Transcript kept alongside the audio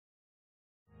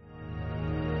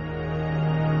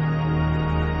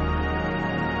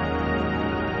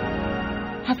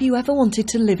Have you ever wanted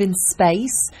to live in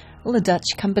space? Well, a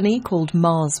Dutch company called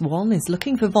Mars One is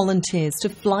looking for volunteers to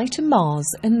fly to Mars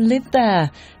and live there.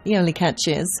 The only catch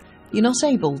is you're not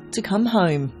able to come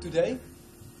home. Today,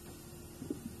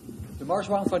 the Mars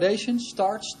One Foundation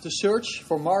starts the search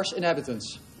for Mars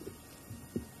inhabitants.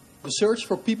 The search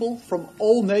for people from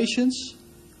all nations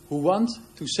who want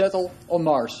to settle on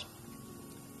Mars.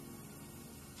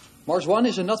 Mars One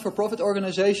is a not-for-profit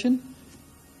organization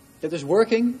that is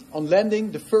working on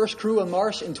landing the first crew on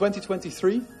Mars in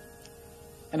 2023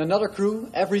 and another crew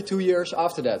every 2 years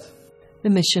after that.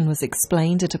 The mission was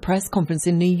explained at a press conference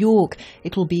in New York.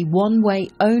 It will be one way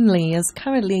only, as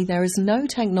currently there is no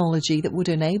technology that would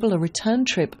enable a return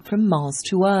trip from Mars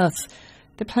to Earth.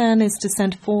 The plan is to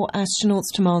send 4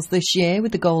 astronauts to Mars this year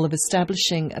with the goal of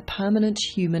establishing a permanent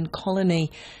human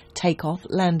colony. Takeoff,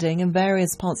 landing and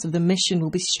various parts of the mission will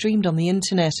be streamed on the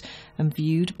internet and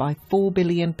viewed by 4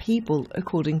 billion people,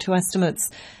 according to estimates.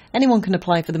 Anyone can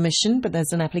apply for the mission, but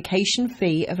there's an application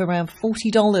fee of around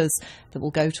 $40 that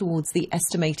will go towards the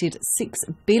estimated $6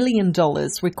 billion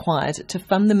required to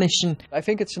fund the mission. I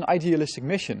think it's an idealistic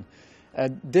mission.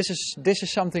 This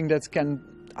is something that can,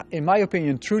 in my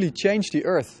opinion, truly change the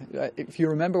Earth. If you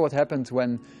remember what happened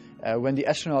when the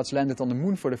astronauts landed on the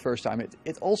moon for the first time,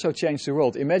 it also changed the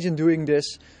world. Imagine doing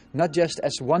this not just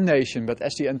as one nation, but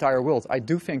as the entire world. I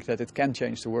do think that it can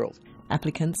change the world.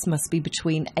 Applicants must be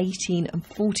between 18 and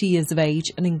 40 years of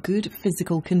age and in good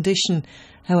physical condition.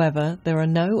 However, there are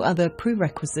no other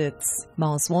prerequisites.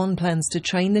 Mars One plans to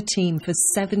train the team for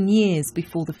 7 years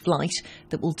before the flight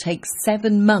that will take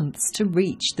 7 months to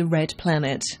reach the red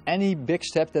planet. Any big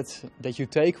step that you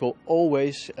take will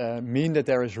always mean that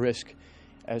there is risk.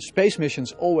 Space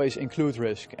missions always include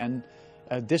risk, and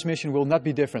this mission will not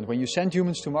be different. When you send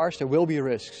humans to Mars, there will be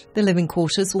risks. The living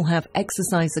quarters will have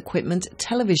exercise equipment,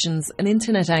 televisions and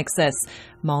internet access.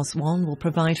 Mars One will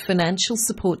provide financial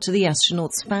support to the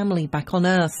astronauts' family back on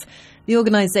Earth. The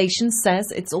organisation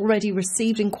says it's already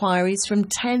received inquiries from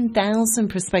 10,000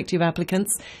 prospective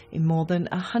applicants in more than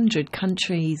 100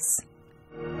 countries.